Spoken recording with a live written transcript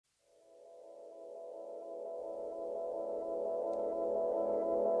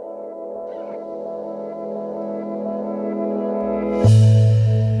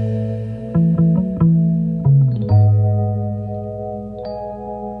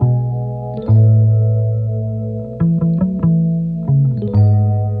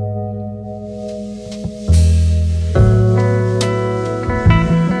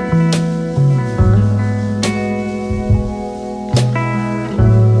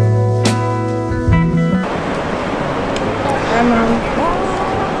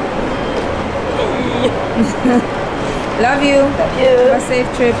Love you. Love you. Have a safe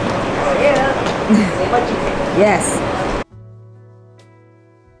trip. Yeah. Yes.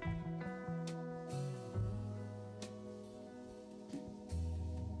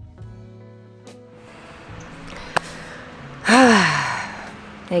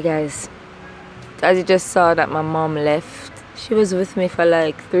 Hey guys, as you just saw that my mom left, she was with me for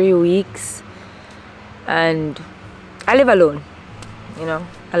like 3 weeks, and I live alone, you know.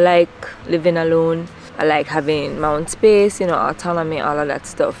 I like living alone. I like having my own space, you know, autonomy, all of that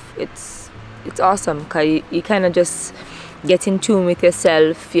stuff. It's awesome because you kind of just get in tune with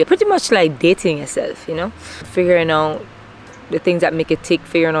yourself. You're pretty much like dating yourself, you know, figuring out the things that make you tick,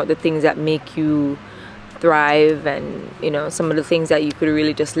 figuring out the things that make you thrive, and you know, some of the things that you could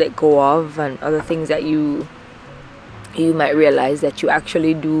really just let go of, and other things that you might realize that you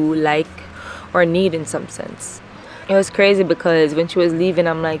actually do like or need in some sense. It was crazy because when she was leaving,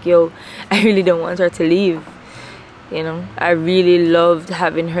 I'm like, yo, I really don't want her to leave, you know. I really loved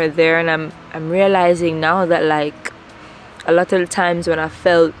having her there, and I'm realizing now that like a lot of the times when I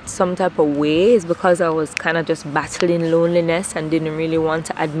felt some type of way is because I was kind of just battling loneliness and didn't really want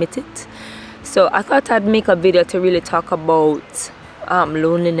to admit it. So I thought I'd make a video to really talk about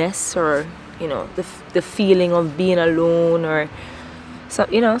loneliness, or you know, the feeling of being alone, or so,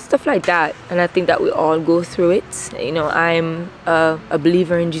 you know, stuff like that. And I think that we all go through it. You know, I'm a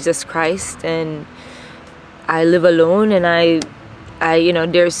believer in Jesus Christ, and I live alone, and I you know,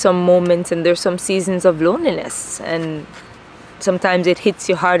 there's some moments and there's some seasons of loneliness, and sometimes it hits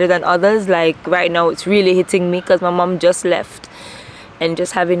you harder than others. Like right now it's really hitting me because my mom just left, and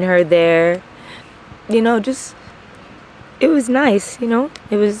just having her there, you know, just, it was nice, you know,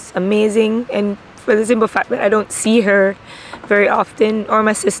 it was amazing. And for the simple fact that I don't see her very often, or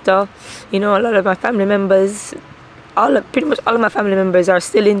my sister, you know, a lot of my family members, pretty much all of my family members are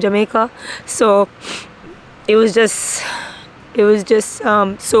still in Jamaica. So it was just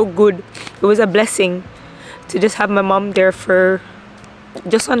so good. It was a blessing to just have my mom there for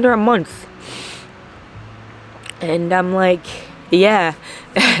just under a month. And I'm like, yeah,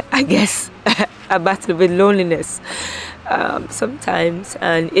 I guess I battle with loneliness sometimes,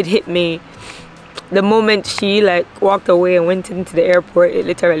 and it hit me the moment she like walked away and went into the airport. It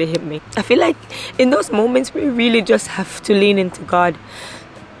literally hit me. I feel like in those moments we really just have to lean into God.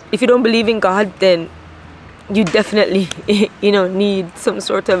 If you don't believe in God, then you definitely, you know, need some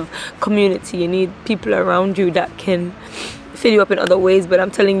sort of community. You need people around you that can fill you up in other ways. But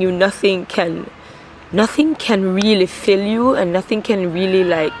I'm telling you, nothing can really fill you, and nothing can really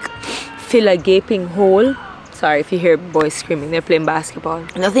like fill a gaping hole. Sorry if you hear boys screaming, they're playing basketball.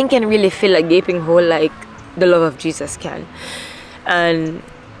 Nothing can really fill a gaping hole like the love of Jesus can. And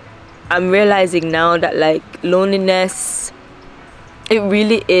I'm realizing now that like loneliness, it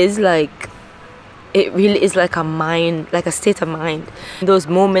really is like a mind, like a state of mind. Those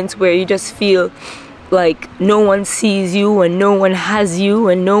moments where you just feel like no one sees you, and no one has you,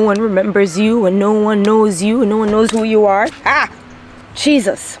 and no one remembers you, and no one knows you, and no one knows who you are.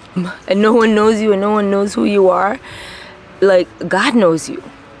 Jesus. And no one knows you, and no one knows who you are. Like God knows you.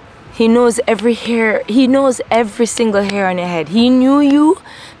 He knows every hair. He knows every single hair on your head. He knew you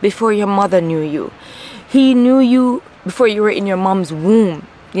before your mother knew you. He knew you before you were in your mom's womb,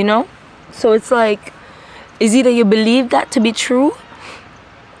 you know. So it's like, it's either you believe that to be true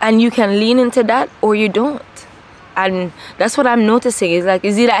and you can lean into that, or you don't. And that's what I'm noticing, is like,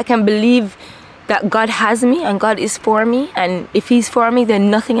 is either I can believe that God has me and God is for me, and if He's for me, then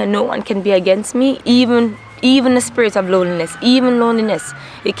nothing and no one can be against me. Even the spirit of loneliness, even loneliness,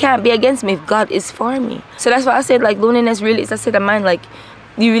 it can't be against me if God is for me. So that's why I said like loneliness really is a state of mind. Like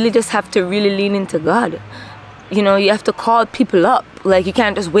you really just have to really lean into God. You know, you have to call people up. Like you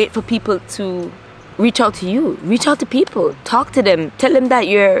can't just wait for people to reach out to you. Reach out to people, talk to them, tell them that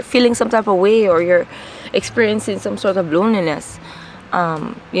you're feeling some type of way, or you're experiencing some sort of loneliness.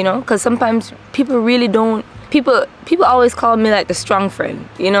 You know, because sometimes people really don't, people always call me like the strong friend,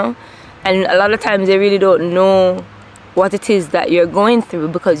 you know, and a lot of times they really don't know what it is that you're going through,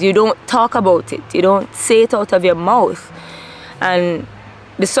 because you don't talk about it, you don't say it out of your mouth. And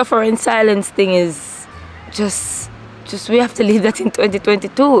the suffer in silence thing is just we have to leave that in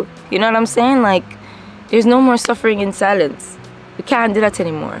 2022. You know what I'm saying? Like there's no more suffering in silence. We can't do that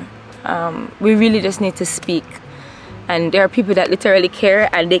anymore. We really just need to speak. And there are people that literally care,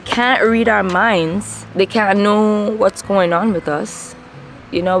 and they can't read our minds. They can't know what's going on with us.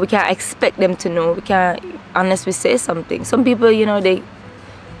 You know, we can't expect them to know. We can't, unless we say something. Some people, you know,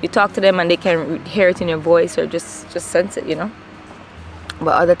 you talk to them and they can hear it in your voice, or just sense it, you know.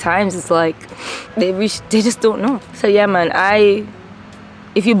 But other times it's like they just don't know. So yeah, man,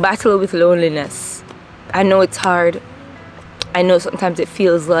 if you battle with loneliness, I know it's hard. I know sometimes it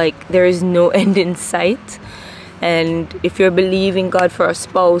feels like there is no end in sight. And if you're believing God for a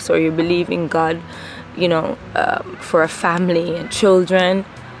spouse, or you're believing God, you know, for a family and children,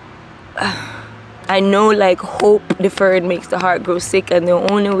 I know like hope deferred makes the heart grow sick, and the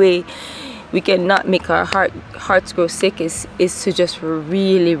only way we can not make our hearts grow sick is to just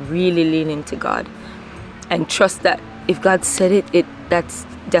really lean into God and trust that if God said it, that's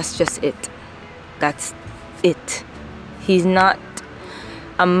just it. That's it. He's not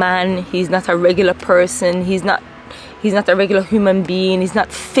a man, he's not a regular person, he's not a regular human being, he's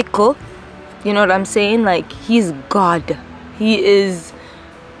not fickle. You know what I'm saying? Like, he's God. He is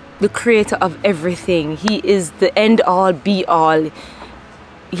the creator of everything. He is the end all be all.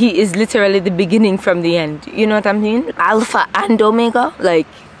 He is literally the beginning from the end. You know what I mean? Alpha and Omega. Like,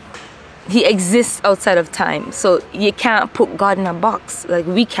 he exists outside of time. So you can't put God in a box. Like,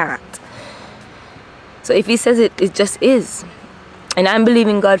 we can't. So if he says it, it just is. And I'm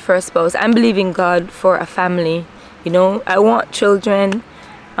believing God for a spouse. I'm believing God for a family. You know, I want children.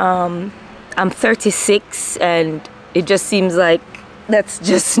 I'm 36, and it just seems like that's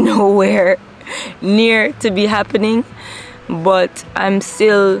just nowhere near to be happening. But I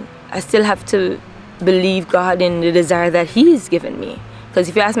still have to believe God in the desire that he's given me. Because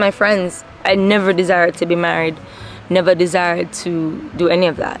if you ask my friends, I never desired to be married, never desired to do any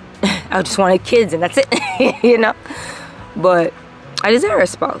of that. I just wanted kids, and that's it. You know. But I desire a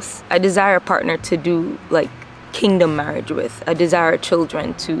spouse. I desire a partner to do like kingdom marriage with. I desire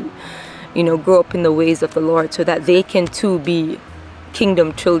children to, you know, grow up in the ways of the Lord, so that they can too be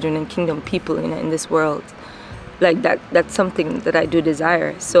kingdom children and kingdom people in this world. Like that's something that I do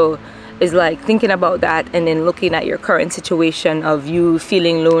desire. So it's like thinking about that, and then looking at your current situation of you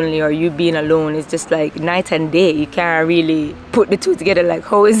feeling lonely or you being alone is just like night and day. You can't really put the two together. Like,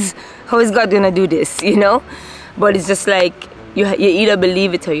 how is God gonna do this, you know? But it's just like you either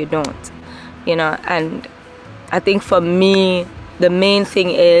believe it or you don't, you know. And I think for me, the main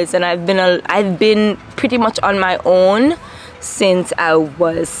thing is, and I've been pretty much on my own since I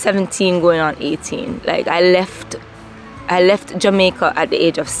was 17 going on 18. Like, I left Jamaica at the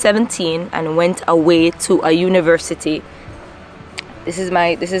age of 17 and went away to a university. This is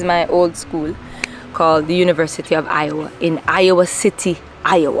my old school, called the University of Iowa, in Iowa City,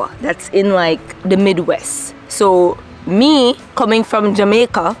 Iowa. That's in like the Midwest. So me coming from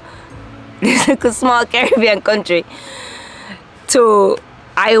Jamaica, this like a small Caribbean country, to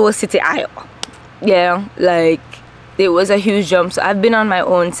Iowa City, Iowa. Yeah, like, it was a huge jump. So I've been on my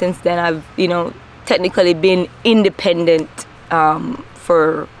own since then. I've, you know, technically been independent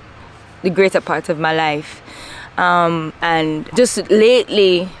for the greater part of my life. And just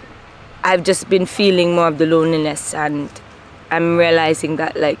lately, I've just been feeling more of the loneliness, and I'm realizing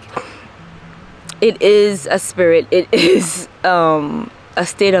that, like, it is a spirit, it is a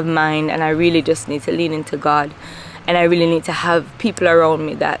state of mind, and I really just need to lean into God. And I really need to have people around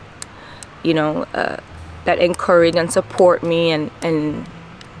me that, you know, that encourage and support me, and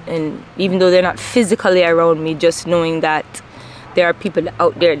even though they're not physically around me, just knowing that there are people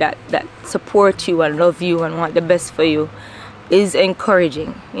out there that support you and love you and want the best for you is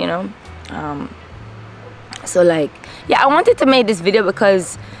encouraging, you know. So like, yeah, I wanted to make this video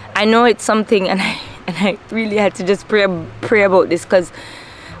because I know it's something, and I really had to just pray about this, because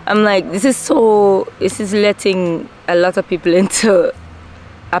I'm like, this is letting a lot of people into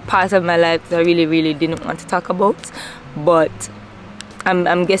a part of my life that I really didn't want to talk about. But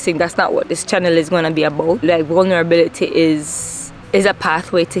I'm guessing that's not what this channel is going to be about. Like, vulnerability is a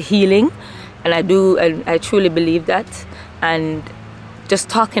pathway to healing, and I truly believe that. And just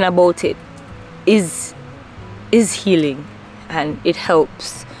talking about it is healing, and it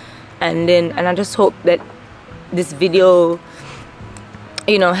helps. And I just hope that this video,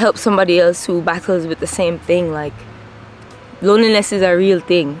 you know, helps somebody else who battles with the same thing. Like, loneliness is a real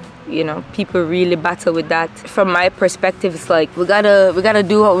thing, you know. People really battle with that. From my perspective, it's like we gotta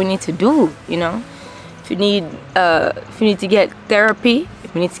do what we need to do, you know. If you need to get therapy,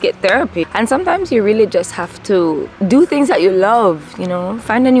 we need to get therapy. And sometimes you really just have to do things that you love, you know.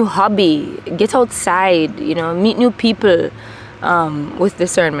 Find a new hobby, get outside, you know, meet new people, with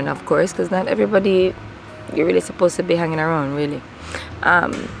discernment, of course, because not everybody you're really supposed to be hanging around, really.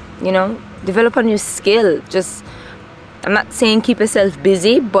 You know, develop a new skill. Just, I'm not saying keep yourself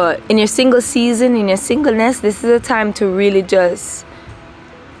busy, but in your single season, in your singleness, this is a time to really just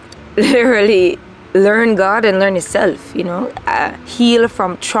literally learn God and learn yourself, you know. Heal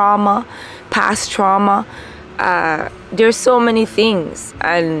from trauma, past trauma. There's so many things,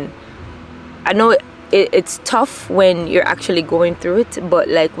 and I know it's tough when you're actually going through it, but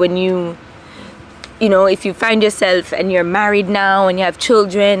like when you you know, if you find yourself and you're married now and you have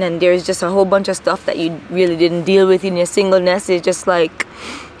children and there's just a whole bunch of stuff that you really didn't deal with in your singleness, it's just like,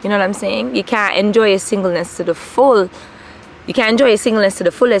 you know what I'm saying? You can't enjoy your singleness to the full. You can't enjoy your singleness to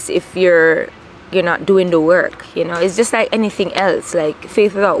the fullest if you're not doing the work, you know? It's just like anything else. Like,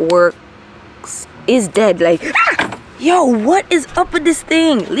 faith without works is dead. Like, yo, what is up with this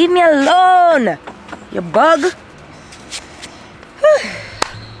thing? Leave me alone, you bug.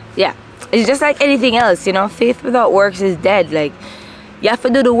 Yeah, it's just like anything else, you know? Faith without works is dead. Like, you have to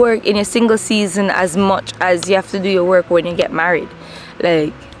do the work in your single season as much as you have to do your work when you get married.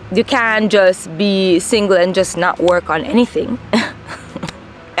 Like, you can't just be single and just not work on anything.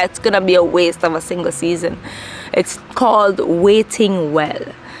 It's gonna be a waste of a single season. It's called waiting well.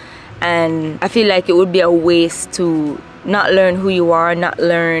 And I feel like it would be a waste to not learn who you are, not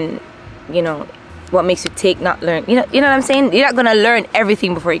learn, you know, what makes you tick, not learn, you know what I'm saying? You're not gonna learn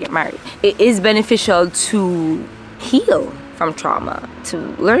everything before you get married. It is beneficial to heal from trauma, to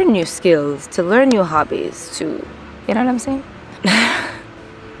learn new skills, to learn new hobbies, to, you know what I'm saying?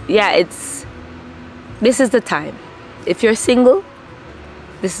 Yeah, this is the time. If you're single,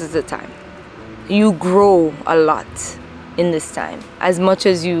 this is the time. You grow a lot in this time. As much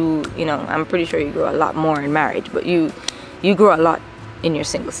as you know, I'm pretty sure you grow a lot more in marriage, but you grow a lot in your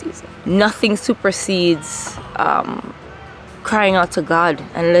single season. Nothing supersedes crying out to God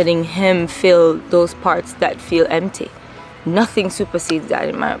and letting Him fill those parts that feel empty. Nothing supersedes that,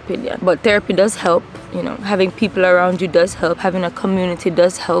 in my opinion. But therapy does help, you know, having people around you does help, having a community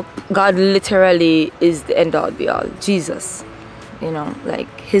does help. God literally is the end all be all. Jesus, you know, like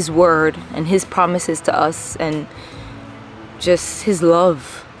His word and His promises to us and just His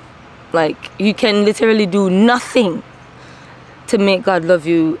love. Like, you can literally do nothing to make God love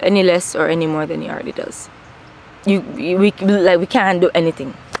you any less or any more than He already does. We can't do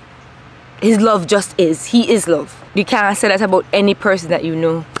anything. His love just is. He is love. You can't say that about any person that you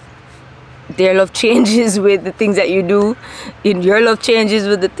know. Their love changes with the things that you do. And your love changes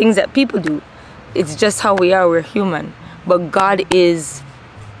with the things that people do. It's just how we are. We're human. But God is,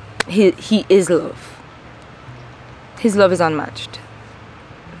 He is love. His love is unmatched.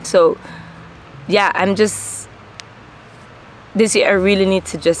 So, yeah, this year I really need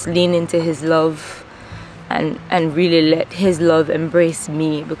to just lean into His love and really let His love embrace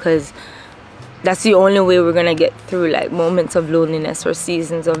me, because that's the only way we're gonna get through like moments of loneliness or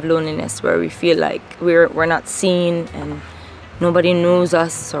seasons of loneliness where we feel like we're not seen and nobody knows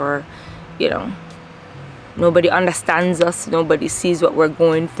us, or, you know, nobody understands us, nobody sees what we're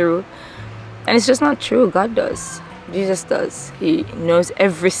going through. And it's just not true. God does. Jesus does. He knows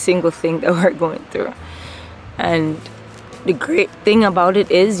every single thing that we're going through. And the great thing about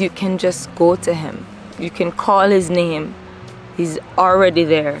it is you can just go to Him. You can call His name. He's already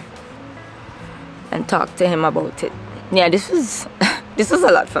there. And talk to Him about it. Yeah, this was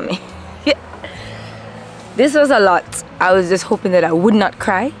a lot for me. Yeah. This was a lot. I was just hoping that I would not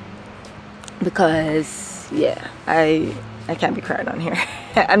cry, because yeah, I can't be crying on here.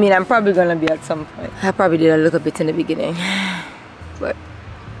 I mean, I'm probably gonna be at some point. I probably did a little bit in the beginning, but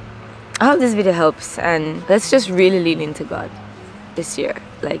I hope this video helps, and let's just really lean into God this year.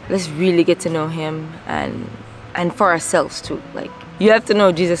 Like, let's really get to know Him, and for ourselves too. Like, you have to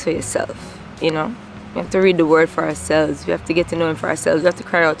know Jesus for yourself. You know, we have to read the word for ourselves. We have to get to know Him for ourselves. We have to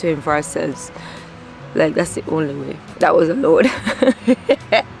cry out to Him for ourselves. Like, that's the only way. That was a load.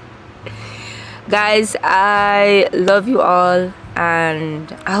 Guys, I love you all,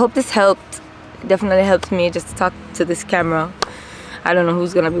 and I hope this helped. It definitely helped me just to talk to this camera. I don't know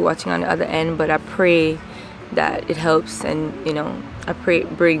who's gonna be watching on the other end, but I pray that it helps, and, you know, I pray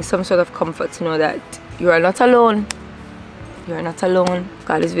it brings some sort of comfort to know that you are not alone. You are not alone.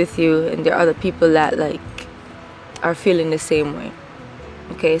 God is with you, and there are other people that like are feeling the same way.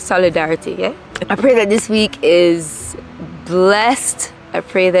 Okay, solidarity. Yeah, I pray that this week is blessed. I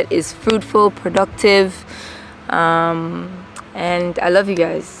pray that it's fruitful, productive, and I love you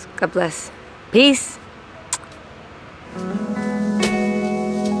guys. God bless. Peace.